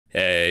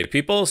Hey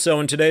people, so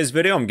in today's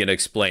video I'm going to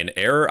explain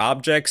error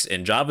objects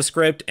in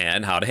JavaScript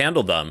and how to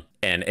handle them.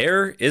 An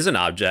error is an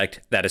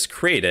object that is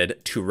created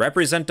to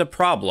represent a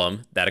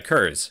problem that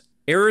occurs.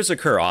 Errors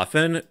occur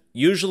often,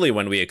 usually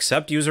when we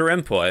accept user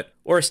input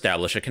or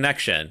establish a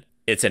connection.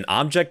 It's an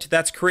object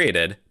that's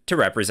created to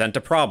represent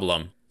a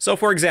problem. So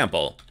for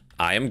example,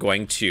 I am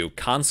going to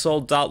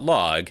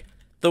console.log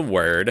the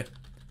word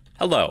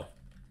hello.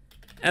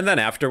 And then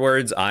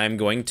afterwards, I'm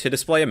going to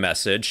display a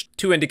message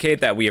to indicate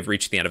that we have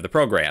reached the end of the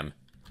program.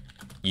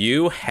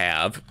 You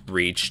have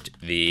reached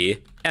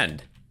the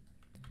end.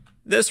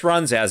 This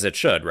runs as it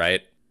should,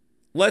 right?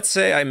 Let's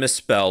say I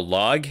misspell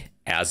log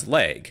as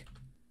leg.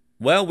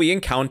 Well, we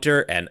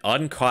encounter an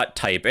uncaught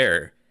type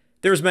error.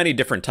 There's many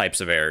different types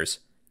of errors.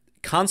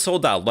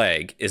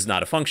 Console.leg is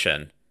not a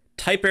function.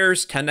 Type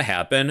errors tend to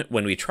happen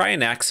when we try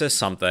and access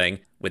something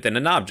within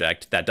an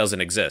object that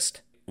doesn't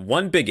exist.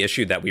 One big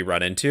issue that we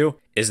run into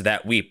is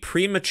that we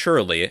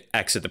prematurely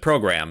exit the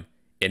program.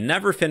 It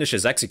never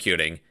finishes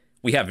executing.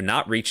 We have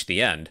not reached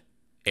the end.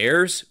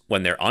 Errors,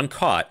 when they're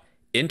uncaught,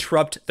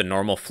 interrupt the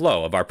normal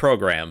flow of our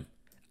program.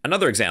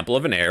 Another example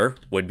of an error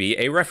would be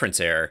a reference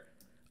error.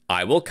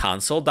 I will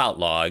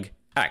console.log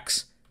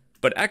x,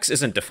 but x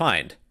isn't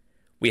defined.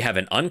 We have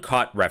an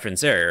uncaught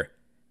reference error.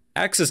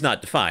 X is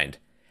not defined,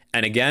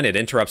 and again, it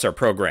interrupts our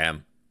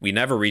program. We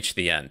never reach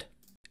the end.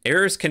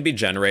 Errors can be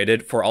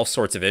generated for all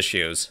sorts of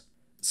issues,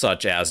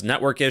 such as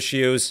network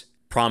issues,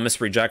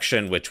 promise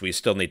rejection, which we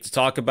still need to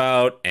talk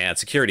about, and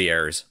security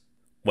errors.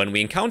 When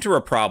we encounter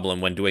a problem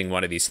when doing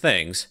one of these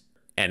things,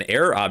 an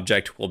error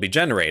object will be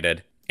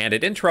generated, and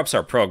it interrupts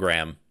our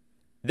program.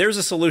 There's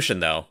a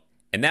solution though,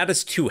 and that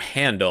is to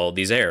handle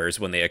these errors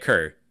when they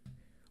occur.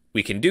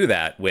 We can do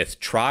that with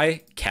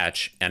try,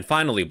 catch, and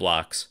finally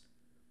blocks.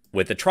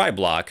 With the try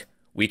block,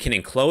 we can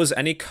enclose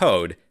any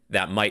code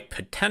that might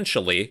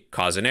potentially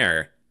cause an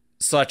error,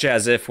 such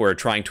as if we're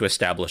trying to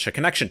establish a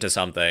connection to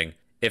something.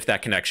 If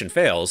that connection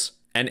fails,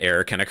 an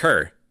error can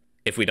occur.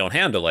 If we don't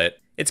handle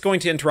it, it's going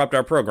to interrupt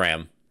our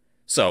program.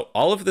 So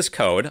all of this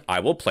code I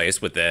will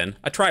place within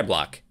a try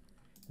block.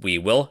 We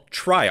will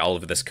try all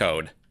of this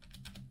code.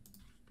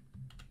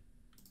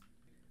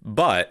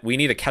 But we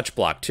need a catch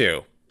block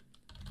too.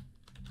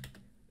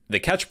 The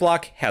catch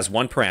block has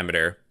one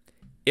parameter.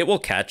 It will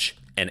catch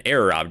an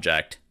error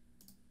object.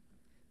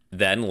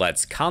 Then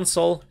let's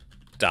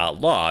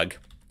console.log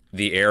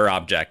the error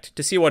object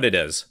to see what it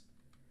is.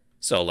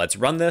 So let's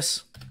run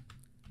this.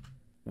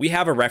 We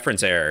have a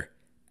reference error.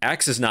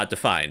 X is not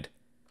defined.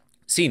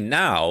 See,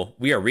 now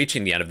we are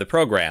reaching the end of the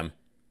program.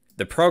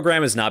 The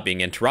program is not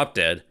being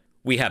interrupted.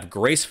 We have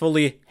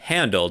gracefully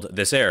handled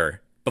this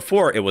error.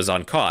 Before it was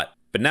uncaught,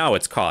 but now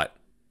it's caught.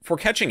 For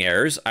catching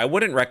errors, I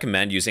wouldn't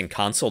recommend using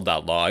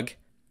console.log.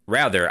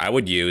 Rather, I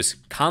would use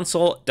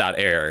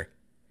console.error.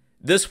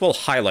 This will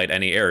highlight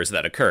any errors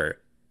that occur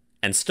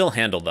and still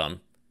handle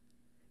them.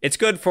 It's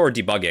good for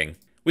debugging.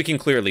 We can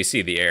clearly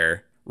see the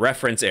error.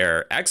 Reference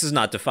error, X is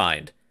not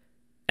defined.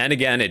 And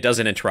again, it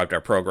doesn't interrupt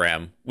our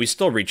program. We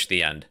still reach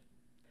the end.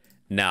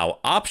 Now,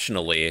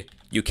 optionally,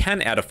 you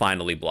can add a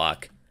finally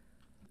block.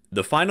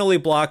 The finally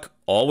block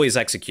always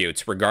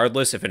executes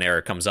regardless if an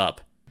error comes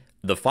up.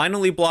 The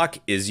finally block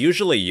is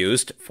usually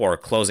used for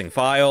closing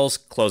files,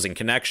 closing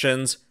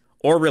connections,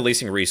 or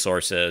releasing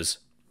resources.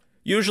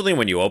 Usually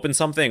when you open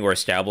something or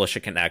establish a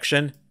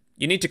connection,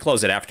 you need to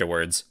close it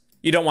afterwards.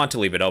 You don't want to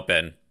leave it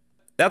open.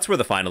 That's where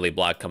the finally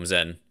block comes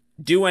in.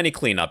 Do any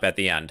cleanup at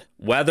the end,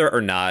 whether or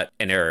not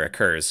an error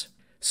occurs.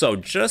 So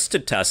just to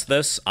test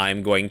this,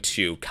 I'm going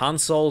to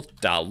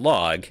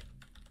console.log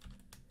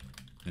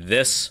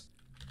this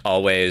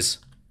always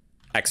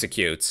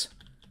executes.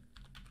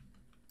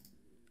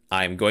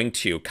 I'm going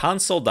to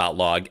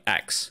console.log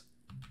x.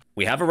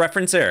 We have a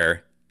reference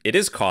error. It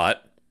is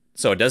caught,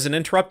 so it doesn't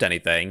interrupt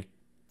anything.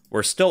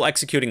 We're still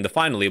executing the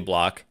finally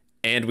block,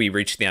 and we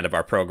reach the end of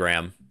our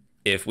program.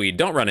 If we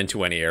don't run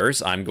into any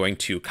errors, I'm going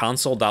to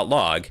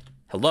console.log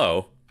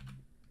hello.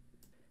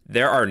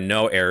 There are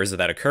no errors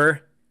that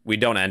occur. We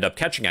don't end up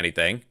catching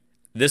anything.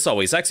 This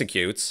always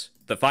executes,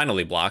 the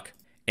finally block,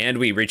 and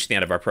we reach the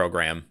end of our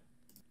program.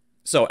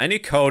 So any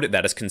code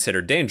that is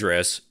considered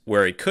dangerous,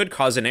 where it could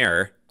cause an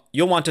error,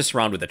 you'll want to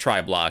surround with a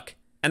try block,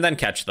 and then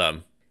catch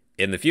them.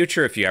 In the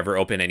future, if you ever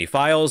open any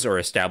files or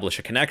establish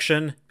a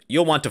connection,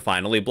 you'll want to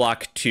finally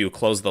block to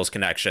close those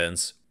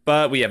connections,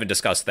 but we haven't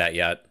discussed that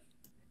yet.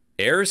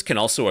 Errors can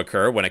also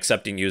occur when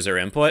accepting user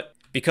input,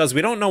 because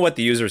we don't know what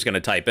the user is going to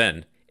type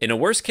in. In a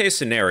worst case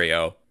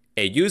scenario,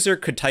 a user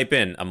could type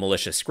in a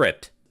malicious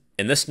script.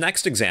 In this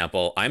next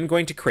example, I'm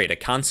going to create a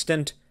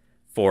constant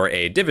for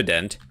a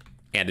dividend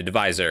and a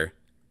divisor.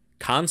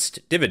 Const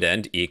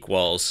dividend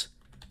equals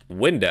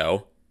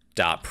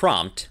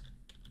window.prompt.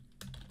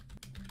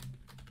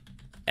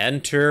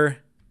 Enter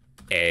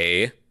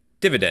a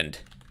dividend.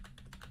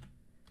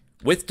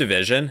 With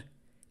division,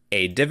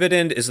 a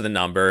dividend is the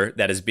number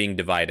that is being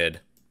divided.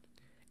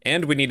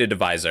 And we need a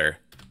divisor.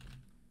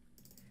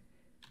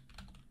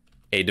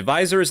 A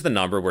divisor is the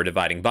number we're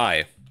dividing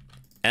by.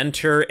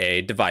 Enter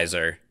a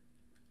divisor.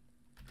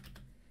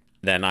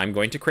 Then I'm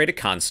going to create a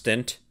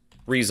constant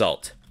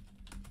result.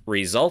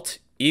 result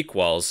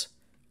equals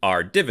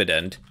our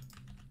dividend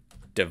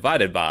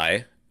divided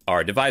by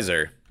our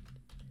divisor.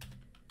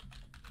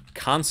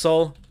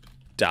 Console.log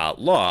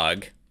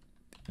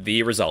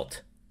the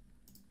result.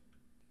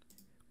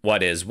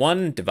 What is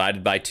 1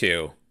 divided by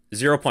 2?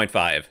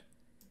 0.5.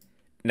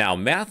 Now,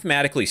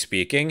 mathematically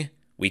speaking,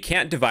 we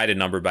can't divide a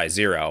number by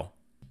 0.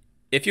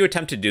 If you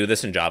attempt to do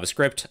this in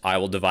JavaScript, I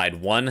will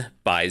divide 1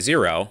 by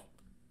 0.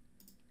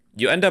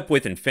 You end up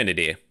with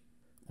infinity.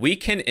 We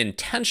can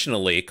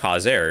intentionally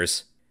cause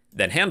errors,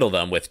 then handle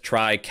them with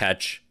try,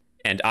 catch,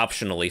 and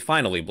optionally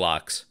finally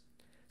blocks.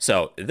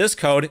 So this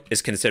code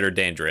is considered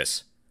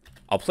dangerous.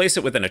 I'll place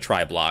it within a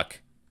try block.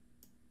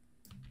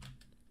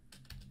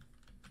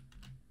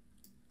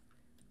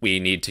 We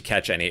need to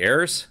catch any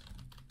errors.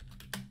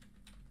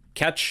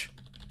 Catch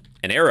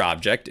an error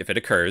object if it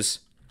occurs,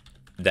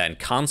 then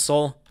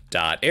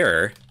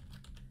console.error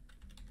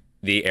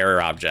the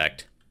error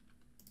object.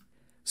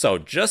 So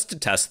just to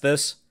test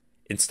this,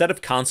 instead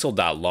of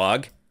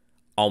console.log,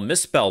 I'll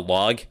misspell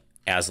log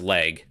as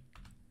leg.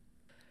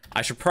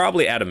 I should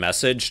probably add a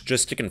message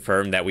just to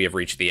confirm that we have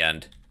reached the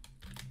end.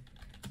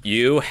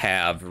 You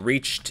have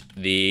reached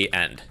the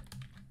end.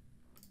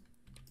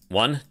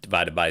 1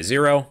 divided by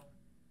 0.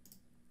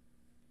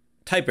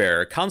 Type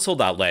error,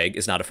 console.leg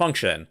is not a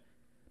function,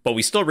 but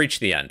we still reach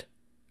the end.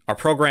 Our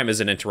program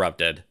isn't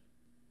interrupted.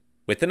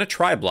 Within a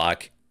try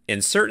block,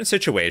 in certain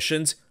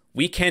situations,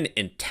 we can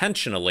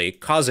intentionally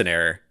cause an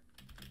error.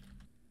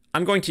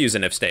 I'm going to use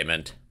an if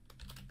statement.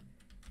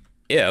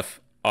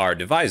 If our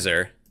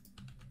divisor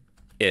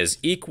is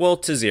equal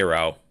to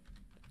 0,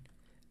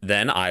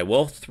 then I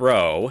will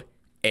throw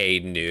a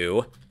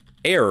new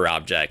error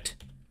object.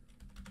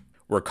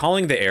 We're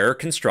calling the error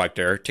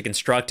constructor to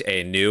construct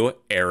a new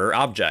error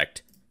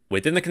object.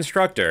 Within the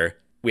constructor,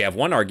 we have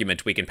one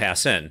argument we can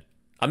pass in,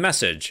 a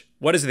message.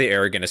 What is the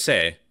error going to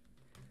say?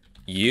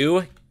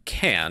 You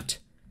can't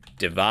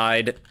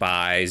divide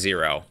by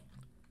 0.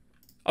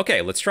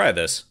 Okay, let's try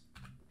this.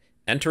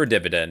 Enter a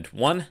dividend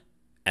 1,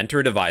 enter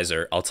a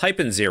divisor. I'll type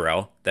in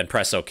 0, then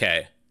press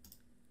OK.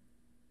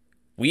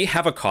 We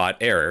have a caught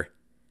error.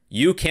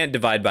 You can't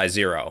divide by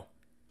 0.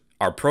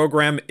 Our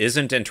program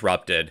isn't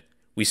interrupted.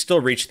 We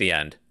still reach the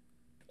end.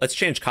 Let's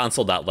change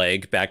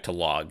console.leg back to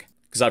log,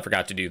 because I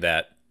forgot to do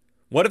that.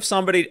 What if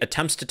somebody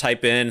attempts to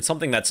type in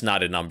something that's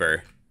not a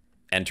number?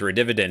 Enter a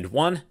dividend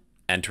 1,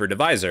 enter a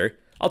divisor.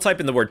 I'll type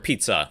in the word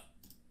pizza.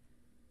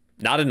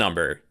 Not a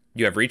number.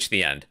 You have reached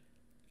the end.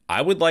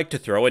 I would like to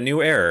throw a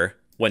new error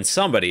when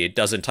somebody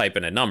doesn't type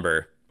in a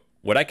number.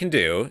 What I can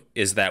do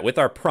is that with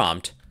our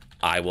prompt,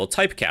 I will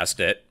typecast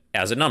it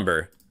as a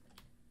number.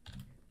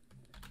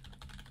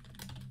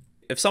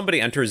 If somebody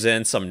enters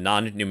in some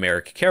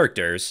non-numeric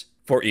characters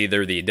for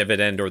either the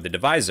dividend or the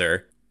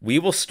divisor, we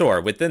will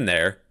store within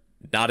there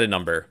not a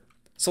number.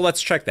 So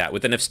let's check that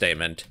with an if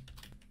statement.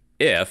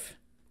 If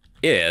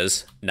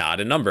is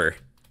not a number.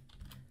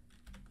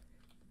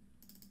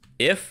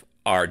 If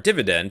our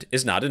dividend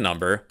is not a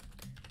number,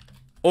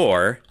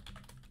 or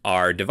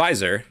our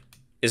divisor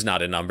is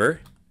not a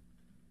number,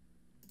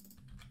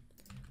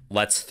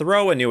 let's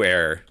throw a new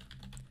error.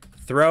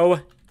 Throw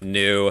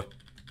new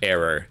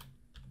error.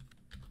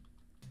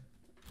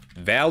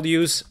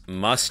 Values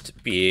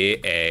must be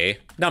a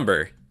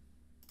number.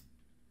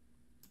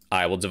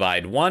 I will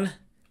divide 1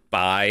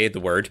 by the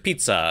word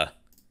pizza.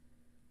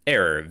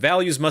 Error.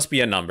 Values must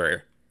be a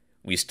number.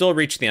 We still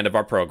reach the end of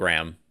our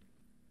program.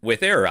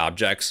 With error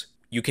objects,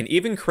 you can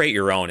even create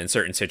your own in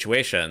certain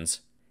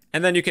situations,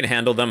 and then you can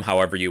handle them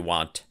however you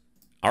want.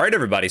 Alright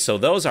everybody, so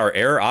those are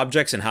error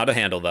objects and how to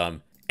handle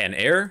them. An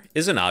error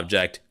is an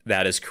object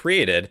that is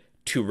created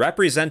to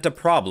represent a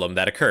problem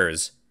that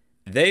occurs.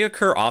 They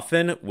occur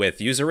often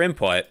with user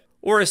input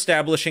or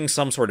establishing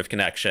some sort of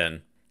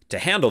connection. To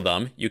handle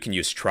them, you can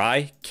use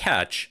try,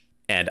 catch,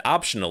 and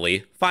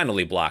optionally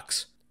finally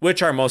blocks,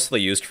 which are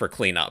mostly used for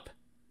cleanup.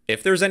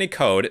 If there's any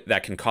code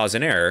that can cause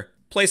an error,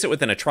 place it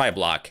within a try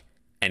block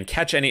and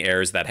catch any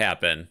errors that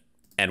happen.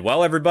 And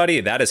well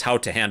everybody, that is how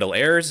to handle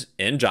errors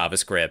in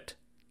JavaScript.